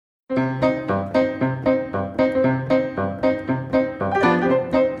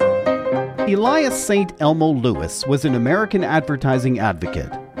Elias St. Elmo Lewis was an American advertising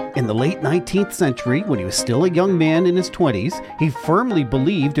advocate. In the late 19th century, when he was still a young man in his 20s, he firmly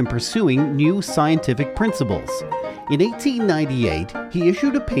believed in pursuing new scientific principles. In 1898, he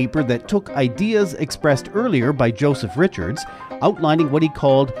issued a paper that took ideas expressed earlier by Joseph Richards, outlining what he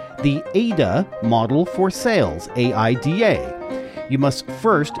called the AIDA model for sales, AIDA. You must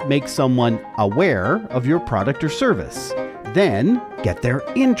first make someone aware of your product or service, then get their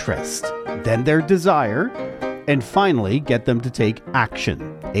interest, then their desire, and finally get them to take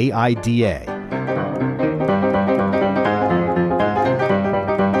action, AIDA.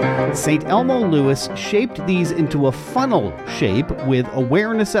 St. Elmo Lewis shaped these into a funnel shape with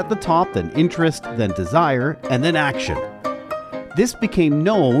awareness at the top, then interest, then desire, and then action. This became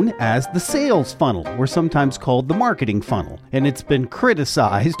known as the sales funnel, or sometimes called the marketing funnel, and it's been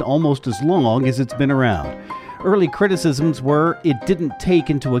criticized almost as long as it's been around. Early criticisms were it didn't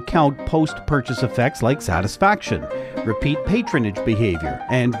take into account post-purchase effects like satisfaction, repeat patronage behavior,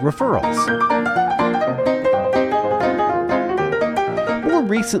 and referrals. More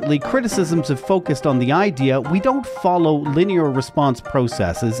recently, criticisms have focused on the idea we don't follow linear response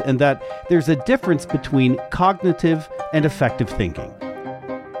processes and that there's a difference between cognitive and effective thinking.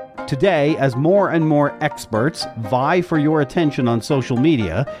 Today, as more and more experts vie for your attention on social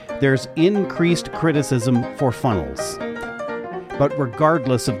media, there's increased criticism for funnels. But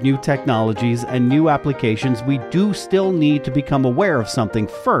regardless of new technologies and new applications, we do still need to become aware of something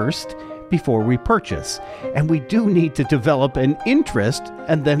first before we purchase. And we do need to develop an interest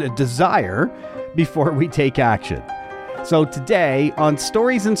and then a desire before we take action. So today on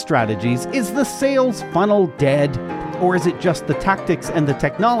Stories and Strategies, is the sales funnel dead? Or is it just the tactics and the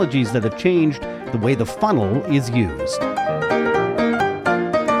technologies that have changed the way the funnel is used?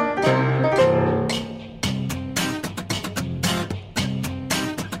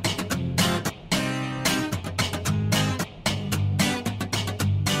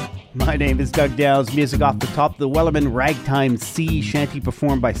 My name is Doug Downs. Music off the top of the Wellerman Ragtime Sea Shanty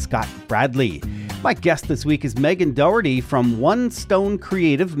performed by Scott Bradley. My guest this week is Megan Doherty from One Stone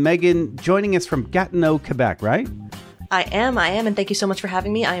Creative. Megan, joining us from Gatineau, Quebec, right? I am, and thank you so much for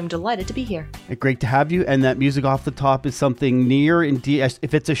having me. I am delighted to be here. Great to have you, and that music off the top is something near and dear.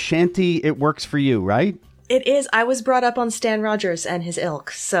 If it's a shanty, it works for you, right? It is. I was brought up on Stan Rogers and his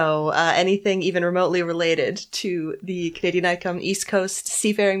ilk, so anything even remotely related to the Canadian outcome, East Coast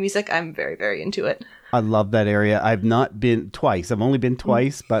seafaring music, I'm very, very into it. I love that area. I've not been twice. I've only been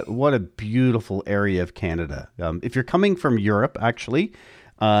twice, but what a beautiful area of Canada. If you're coming from Europe, actually,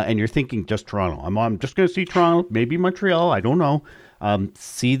 and you're thinking just Toronto, I'm just going to see Toronto, maybe Montreal, I don't know.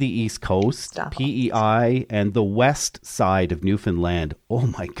 See the East Coast, PEI, and the west side of Newfoundland. Oh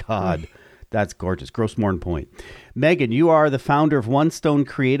my God. That's gorgeous. Grosse Morin Point. Megan, you are the founder of One Stone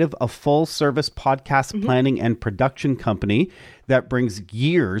Creative, a full-service podcast planning and production company that brings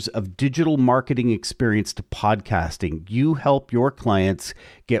years of digital marketing experience to podcasting. You help your clients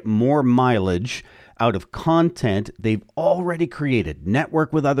get more mileage out of content they've already created,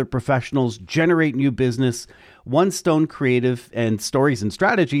 network with other professionals, generate new business. One Stone Creative and Stories and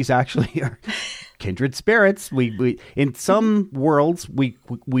Strategies actually are kindred spirits. We in some worlds we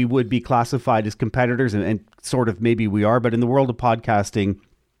would be classified as competitors, and sort of maybe we are, but in the world of podcasting,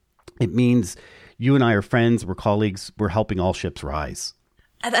 it means you and I are friends, we're colleagues, we're helping all ships rise.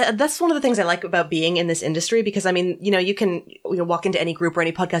 That's one of the things I like about being in this industry, because I mean, you can walk into any group or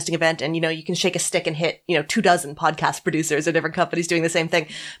any podcasting event and, you can shake a stick and hit, 24 podcast producers or different companies doing the same thing.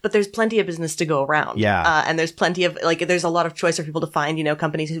 But there's plenty of business to go around. Yeah. And there's plenty of, there's a lot of choice for people to find,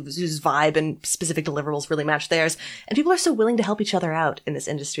 companies whose vibe and specific deliverables really match theirs. And people are so willing to help each other out in this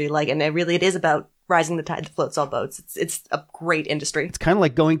industry. And it is about rising the tide that floats all boats. It's a great industry. It's kind of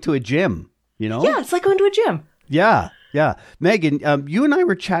like going to a gym, Yeah, it's like going to a gym. Yeah. Yeah. Megan, you and I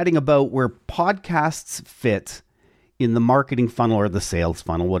were chatting about where podcasts fit in the marketing funnel or the sales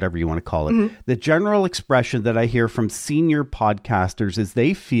funnel, whatever you want to call it. Mm-hmm. The general expression that I hear from senior podcasters is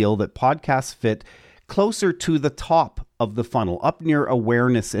they feel that podcasts fit closer to the top of the funnel, up near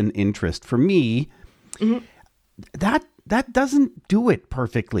awareness and interest. For me, that doesn't do it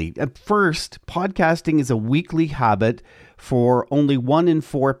perfectly. At first, podcasting is a weekly habit for only 1 in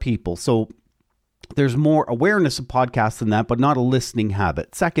 4 people. So there's more awareness of podcasts than that, but not a listening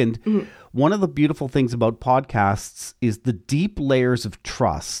habit. Second, one of the beautiful things about podcasts is the deep layers of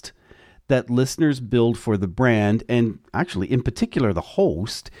trust that listeners build for the brand, and actually, in particular, the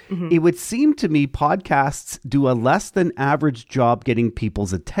host. It would seem to me podcasts do a less than average job getting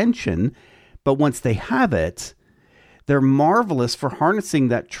people's attention, but once they have it, they're marvelous for harnessing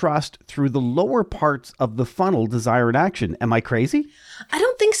that trust through the lower parts of the funnel, desire and action. Am I crazy? I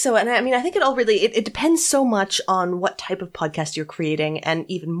don't think so. And I mean, I think it all really, it depends so much on what type of podcast you're creating and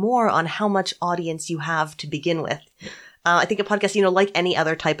even more on how much audience you have to begin with. I think a podcast, like any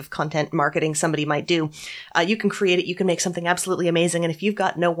other type of content marketing somebody might do, you can create it, you can make something absolutely amazing. And if you've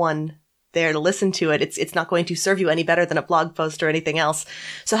got no one there to listen to it, it's not going to serve you any better than a blog post or anything else.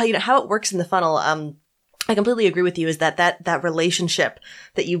 So how it works in the funnel, I completely agree with you, is that relationship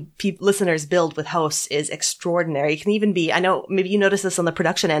that you listeners build with hosts is extraordinary. It can even be, I know maybe you notice this on the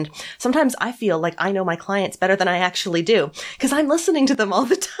production end. Sometimes I feel like I know my clients better than I actually do because I'm listening to them all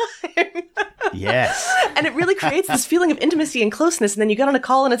the time. Yes. And it really creates this feeling of intimacy and closeness. And then you get on a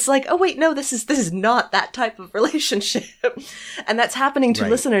call and it's like, oh wait, no, this is not that type of relationship. And that's happening to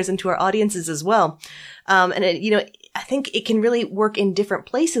listeners and to our audiences as well. And I think it can really work in different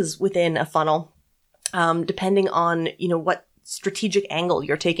places within a funnel. Depending on, what strategic angle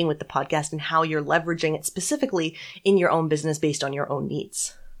you're taking with the podcast and how you're leveraging it specifically in your own business based on your own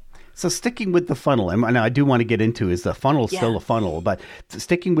needs. So sticking with the funnel, and I do want to get into, is the funnel still a funnel? But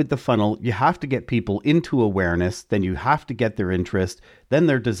sticking with the funnel, you have to get people into awareness, then you have to get their interest, then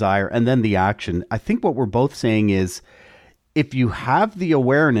their desire, and then the action. I think what we're both saying is if you have the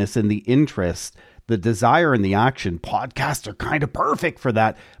awareness and the interest, the desire and the action, podcasts are kind of perfect for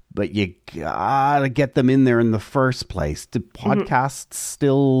that. But you gotta get them in there in the first place. Do podcasts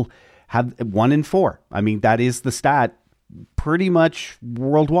still have 1 in 4? I mean, that is the stat. Pretty much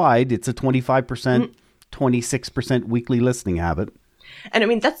worldwide, it's a 25%, 26% weekly listening habit. And I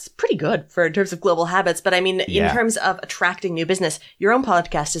mean, that's pretty good in terms of global habits. But I mean, in terms of attracting new business, your own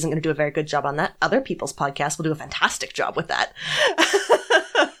podcast isn't going to do a very good job on that. Other people's podcasts will do a fantastic job with that.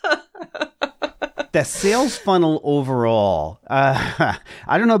 The sales funnel overall, I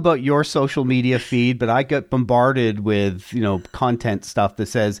don't know about your social media feed, but I get bombarded with, content stuff that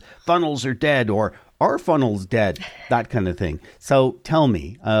says funnels are dead or are funnels dead, that kind of thing. So tell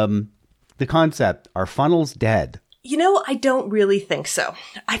me, the concept, are funnels dead? I don't really think so.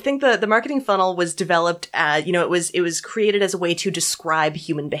 I think the marketing funnel was developed, it was created as a way to describe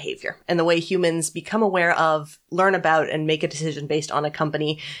human behavior and the way humans become aware of, learn about, and make a decision based on a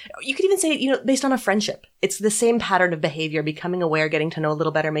company. You could even say, based on a friendship. It's the same pattern of behavior, becoming aware, getting to know a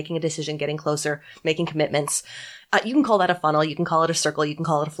little better, making a decision, getting closer, making commitments. You can call that a funnel. You can call it a circle. You can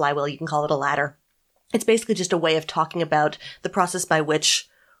call it a flywheel. You can call it a ladder. It's basically just a way of talking about the process by which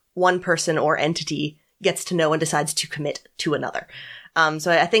one person or entity gets to know and decides to commit to another.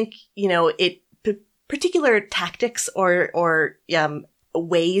 So I think, particular tactics or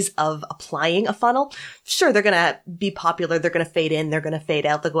ways of applying a funnel, sure, they're going to be popular. They're going to fade in. They're going to fade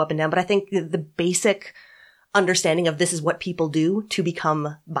out. They'll go up and down. But I think the basic understanding of this is what people do to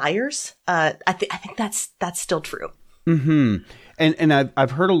become buyers, I think that's still true. Mm-hmm. And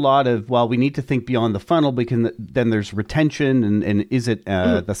I've heard a lot of, we need to think beyond the funnel because then there's retention and is it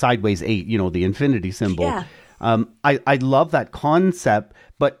the sideways 8, the infinity symbol. Yeah. I love that concept,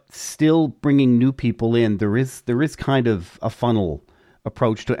 but still bringing new people in. There is kind of a funnel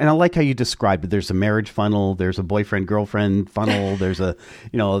approach to it. And I like how you described it. There's a marriage funnel. There's a boyfriend-girlfriend funnel. There's a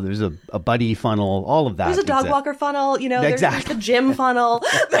buddy funnel, all of that. There's a dog walker funnel. There's the gym funnel.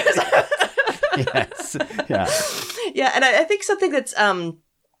 Yes. Yeah. Yeah. And I think something that's,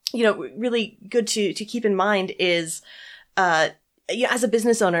 really good to keep in mind is, as a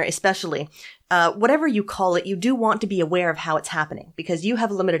business owner, especially, whatever you call it, you do want to be aware of how it's happening because you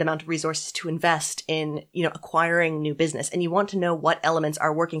have a limited amount of resources to invest in, acquiring new business, and you want to know what elements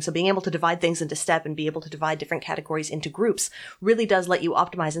are working. So being able to divide things into step and be able to divide different categories into groups really does let you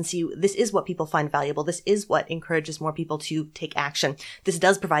optimize and see this is what people find valuable. This is what encourages more people to take action. This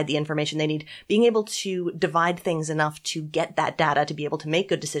does provide the information they need. Being able to divide things enough to get that data to be able to make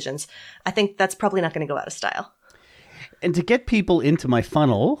good decisions, I think that's probably not going to go out of style. And to get people into my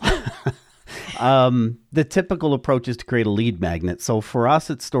funnel, the typical approach is to create a lead magnet. So for us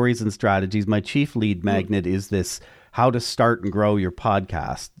at Stories and Strategies, my chief lead magnet is this how to start and grow your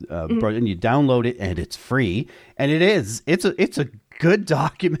podcast. And you download it and it's free. And it is. It's a good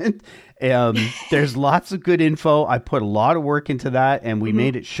document. There's lots of good info. I put a lot of work into that and we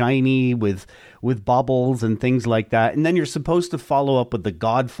made it shiny with bubbles and things like that. And then you're supposed to follow up with the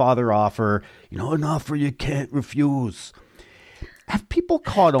Godfather offer, an offer you can't refuse. Have people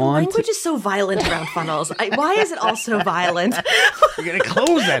caught on? Language is so violent around funnels. Why is it all so violent? You're going to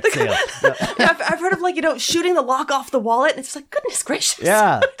close that sale. I've heard of shooting the lock off the wallet. And it's like, goodness gracious.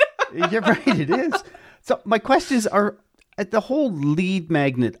 Yeah, you're right. It is. So my questions are, the whole lead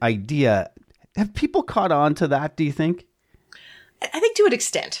magnet idea, have people caught on to that, do you think? I think to an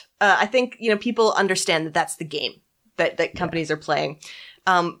extent. I think, people understand that that's the game. that companies are playing.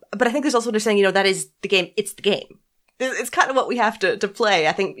 But I think there's also understanding, that is the game. It's the game. It's kind of what we have to play.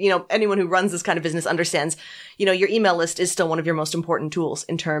 I think, anyone who runs this kind of business understands, your email list is still one of your most important tools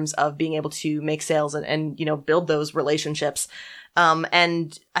in terms of being able to make sales and build those relationships.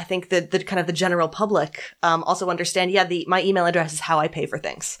 And I think that the kind of the general public, also understand, my email address is how I pay for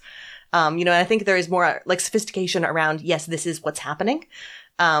things. And I think there is more like sophistication around, yes, this is what's happening.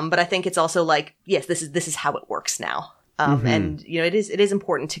 But I think it's also like, yes, this is how it works now. And, it is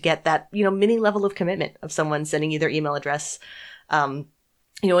important to get that, mini level of commitment of someone sending you their email address.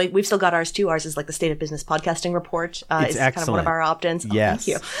 We've still got ours too. Ours is like the State of Business Podcasting Report. It's kind of one of our opt-ins. Yes.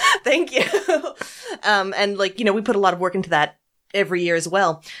 Oh, thank you. And we put a lot of work into that every year as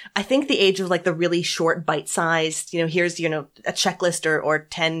well. I think the age of like the really short bite-sized, here's, a checklist or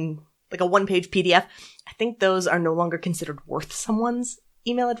 10, like a 1-page PDF. I think those are no longer considered worth someone's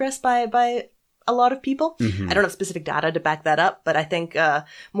email address by a lot of people. I don't have specific data to back that up, but I think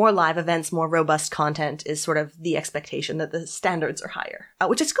more live events, more robust content is sort of the expectation that the standards are higher,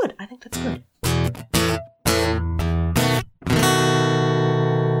 which is good. I think that's good.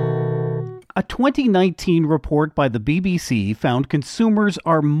 A 2019 report by the BBC found consumers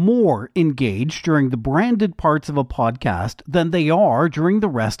are more engaged during the branded parts of a podcast than they are during the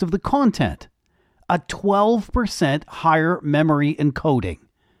rest of the content. A 12% higher memory encoding.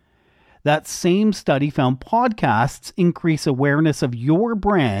 That same study found podcasts increase awareness of your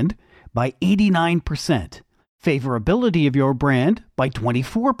brand by 89%, favorability of your brand by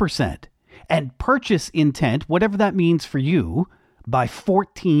 24%, and purchase intent, whatever that means for you, by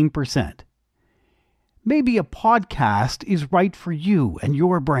 14%. Maybe a podcast is right for you and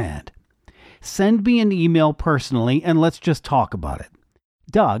your brand. Send me an email personally and let's just talk about it.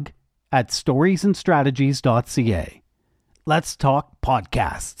 Doug@storiesandstrategies.ca. Let's talk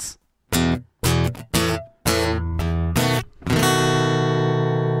podcasts.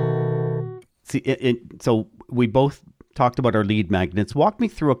 So we both talked about our lead magnets. Walk me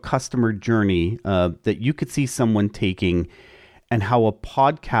through a customer journey that you could see someone taking and how a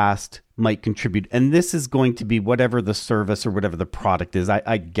podcast might contribute. And this is going to be whatever the service or whatever the product is.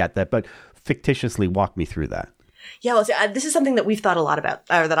 I get that, but fictitiously walk me through that. Yeah, well, this is something that we've thought a lot about,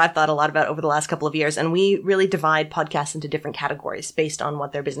 or that I've thought a lot about over the last couple of years. And we really divide podcasts into different categories based on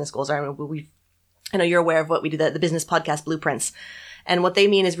what their business goals are. I know you're aware of what we do, the business podcast blueprints. And what they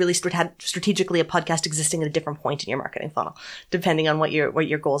mean is really strategically a podcast existing at a different point in your marketing funnel, depending on what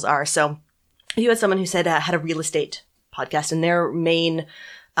your goals are. So you had someone who said had a real estate podcast, and their main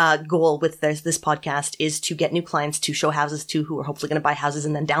goal with this podcast is to get new clients to show houses to who are hopefully going to buy houses,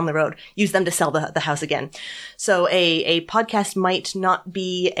 and then down the road use them to sell the house again. So a podcast might not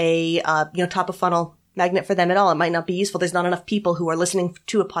be a top of funnel magnet for them at all. It might not be useful. There's not enough people who are listening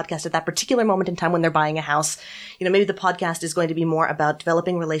to a podcast at that particular moment in time when they're buying a house. Maybe the podcast is going to be more about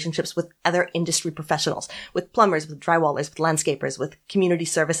developing relationships with other industry professionals, with plumbers, with drywallers, with landscapers, with community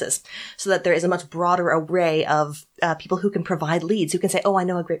services, so that there is a much broader array of people who can provide leads, who can say, oh, I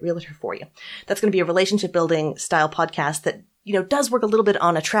know a great realtor for you. That's going to be a relationship building style podcast that, does work a little bit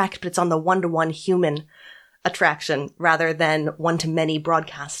on attract, but it's on the one-to-one human attraction rather than one-to-many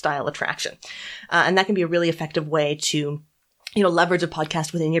broadcast style attraction. And that can be a really effective way to, leverage a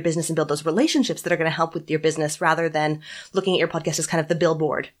podcast within your business and build those relationships that are going to help with your business rather than looking at your podcast as kind of the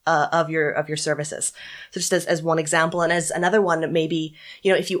billboard of your services. So just as one example, and as another one, maybe,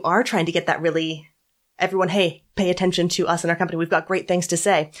 if you are trying to get that really everyone, hey, pay attention to us and our company. We've got great things to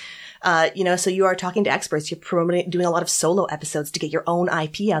say. So you are talking to experts. You're promoting, doing a lot of solo episodes to get your own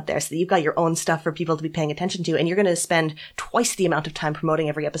IP out there so that you've got your own stuff for people to be paying attention to. And you're going to spend twice the amount of time promoting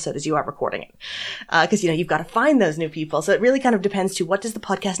every episode as you are recording it. Cause, you've got to find those new people. So it really kind of depends to what does the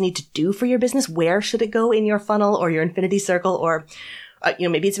podcast need to do for your business? Where should it go in your funnel or your infinity circle, or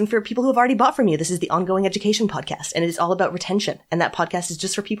maybe it's even for people who have already bought from you. This is the Ongoing Education Podcast, and it is all about retention. And that podcast is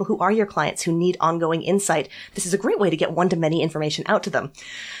just for people who are your clients, who need ongoing insight. This is a great way to get one-to-many information out to them.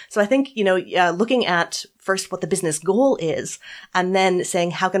 So I think, looking at first what the business goal is, and then saying,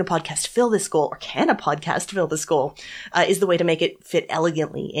 how can a podcast fill this goal, or can a podcast fill this goal, is the way to make it fit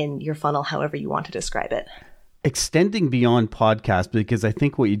elegantly in your funnel, however you want to describe it. Extending beyond podcast, because I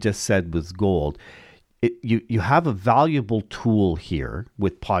think what you just said was gold. You have a valuable tool here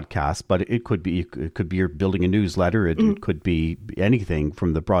with podcasts, but it could be you're building a newsletter. It could be anything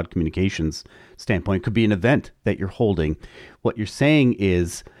from the broad communications standpoint. It could be an event that you're holding. What you're saying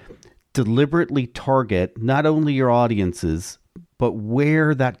is deliberately target not only your audiences, but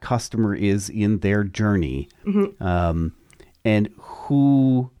where that customer is in their journey, and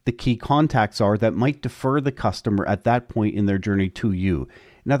who the key contacts are that might defer the customer at that point in their journey to you.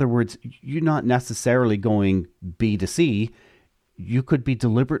 In other words, you're not necessarily going B2C. You could be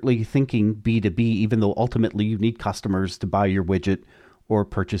deliberately thinking B2B, even though ultimately you need customers to buy your widget or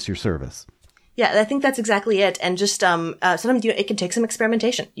purchase your service. Yeah, I think that's exactly it. And just sometimes it can take some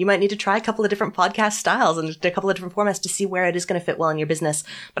experimentation. You might need to try a couple of different podcast styles and a couple of different formats to see where it is going to fit well in your business.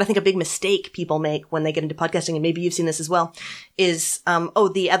 But I think a big mistake people make when they get into podcasting, and maybe you've seen this as well, is,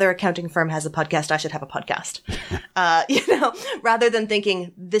 the other accounting firm has a podcast, I should have a podcast. Rather than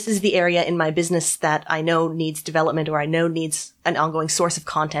thinking, this is the area in my business that I know needs development, or I know needs an ongoing source of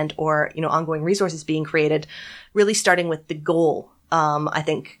content, or, ongoing resources being created, really starting with the goal. I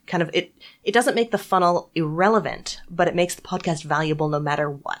think kind of it doesn't make the funnel irrelevant, but it makes the podcast valuable no matter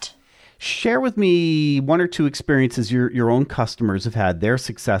what. Share with me one or two experiences your own customers have had, their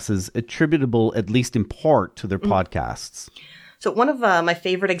successes attributable, at least in part, to their podcasts. So one of my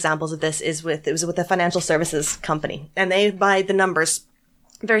favorite examples of this is with a financial services company, and they, by the numbers,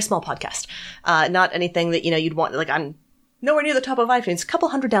 very small podcast, not anything that, you'd want, like, I'm nowhere near the top of iTunes, a couple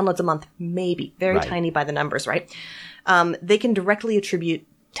hundred downloads a month, maybe, very tiny by the numbers, right? They can directly attribute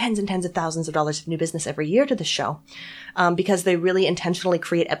tens and tens of thousands of dollars of new business every year to the show, because they really intentionally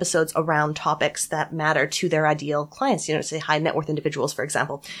create episodes around topics that matter to their ideal clients, say high net worth individuals, for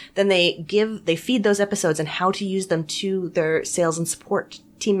example. Then they feed those episodes and how to use them to their sales and support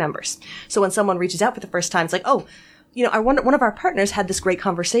team members. So when someone reaches out for the first time, it's like, one of our partners had this great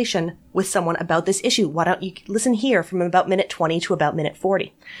conversation with someone about this issue. Why don't you listen here from about minute 20 to about minute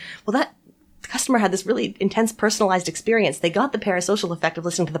 40? Well, the customer had this really intense personalized experience. They got the parasocial effect of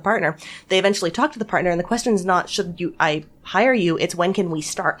listening to the partner. They eventually talked to the partner, and the question is not, I hire you? It's, when can we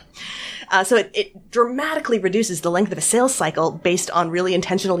start? So it dramatically reduces the length of a sales cycle based on really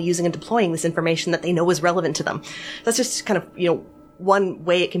intentionally using and deploying this information that they know is relevant to them. That's just kind of, one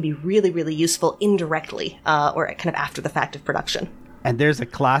way it can be really, really useful indirectly, or kind of after the fact of production. And there's a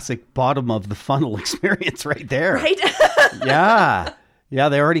classic bottom of the funnel experience right there. Right? Yeah,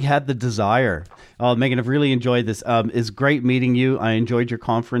 they already had the desire. Oh, Megan, I've really enjoyed this. It's great meeting you. I enjoyed your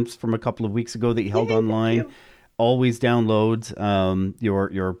conference from a couple of weeks ago that you held online. Always download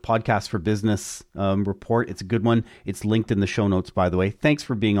your Podcast for Business report. It's a good one. It's linked in the show notes, by the way. Thanks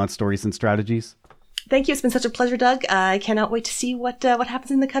for being on Stories and Strategies. Thank you. It's been such a pleasure, Doug. I cannot wait to see what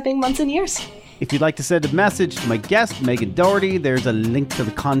happens in the coming months and years. If you'd like to send a message to my guest, Megan Doherty, there's a link to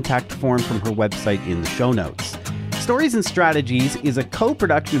the contact form from her website in the show notes. Stories and Strategies is a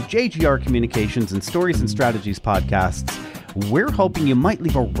co-production of JGR Communications and Stories and Strategies podcasts. We're hoping you might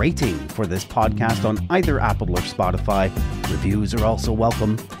leave a rating for this podcast on either Apple or Spotify. Reviews are also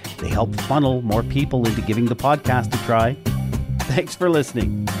welcome. They help funnel more people into giving the podcast a try. Thanks for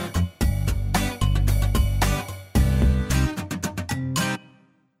listening.